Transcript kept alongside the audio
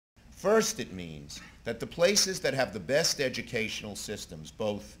First, it means that the places that have the best educational systems,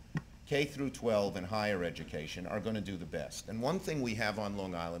 both K through 12 and higher education, are going to do the best. And one thing we have on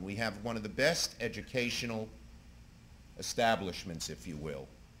Long Island, we have one of the best educational establishments, if you will,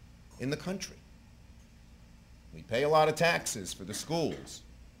 in the country. We pay a lot of taxes for the schools,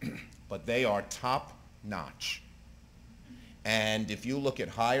 but they are top-notch. And if you look at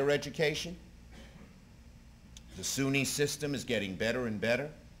higher education, the SUNY system is getting better and better.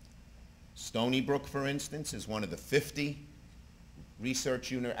 Stony Brook, for instance, is one of the 50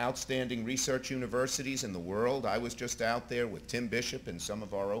 outstanding research universities in the world. I was just out there with Tim Bishop and some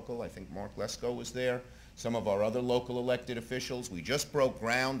of our local, I think Mark Lesko was there, some of our other local elected officials. We just broke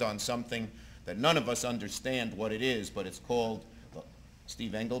ground on something that none of us understand what it is, but it's called,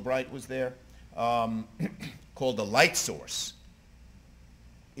 Steve Engelbright was there, called the light source.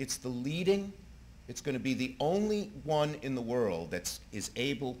 It's the leading, it's going to be the only one in the world that is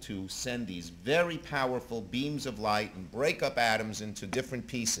able to send these very powerful beams of light and break up atoms into different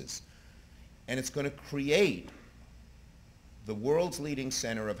pieces. And it's going to create the world's leading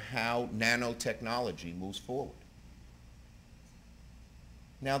center of how nanotechnology moves forward.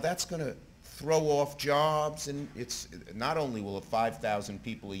 Now that's going to throw off jobs, and it's not only will 5,000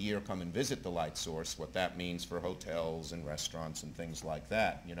 people a year come and visit the light source, what that means for hotels and restaurants and things like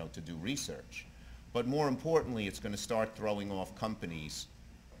that, you know, to do research. But more importantly, it's going to start throwing off companies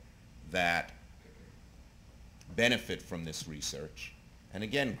that benefit from this research and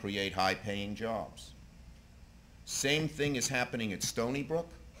again create high-paying jobs. Same thing is happening at Stony Brook.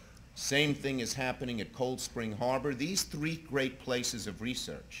 Same thing is happening at Cold Spring Harbor. These three great places of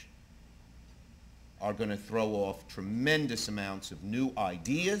research are going to throw off tremendous amounts of new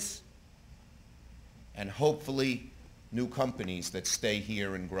ideas and hopefully new companies that stay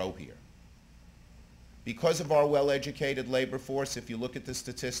here and grow here. Because of our well-educated labor force, if you look at the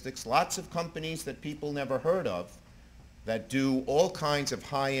statistics, lots of companies that people never heard of that do all kinds of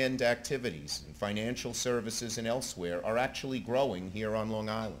high-end activities in financial services and elsewhere are actually growing here on Long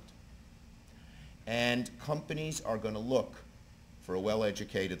Island. And companies are going to look for a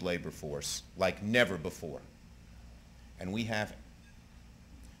well-educated labor force like never before. And we have it.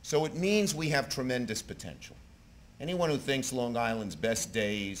 So it means we have tremendous potential. Anyone who thinks Long Island's best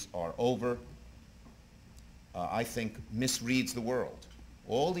days are over, I think misreads the world.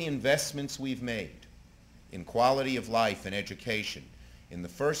 All the investments we've made in quality of life and education in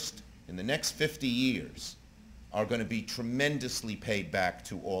the next 50 years are going to be tremendously paid back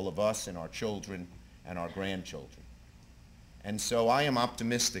to all of us and our children and our grandchildren. And so I am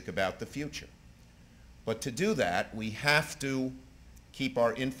optimistic about the future. But to do that, we have to keep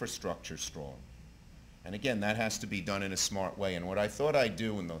our infrastructure strong. And again, that has to be done in a smart way. And what I thought I'd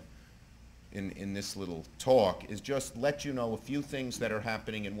do in this little talk is just let you know a few things that are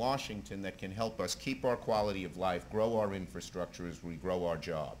happening in Washington that can help us keep our quality of life, grow our infrastructure as we grow our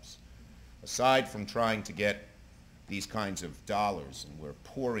jobs. Aside from trying to get these kinds of dollars, and we're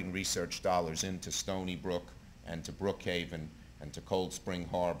pouring research dollars into Stony Brook and to Brookhaven and to Cold Spring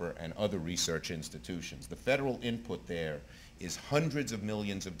Harbor and other research institutions. The federal input there is hundreds of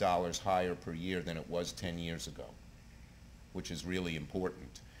millions of dollars higher per year than it was 10 years ago, which is really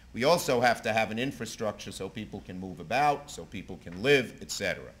important. We also have to have an infrastructure so people can move about, so people can live,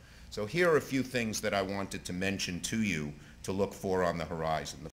 etc. So here are a few things that I wanted to mention to you to look for on the horizon.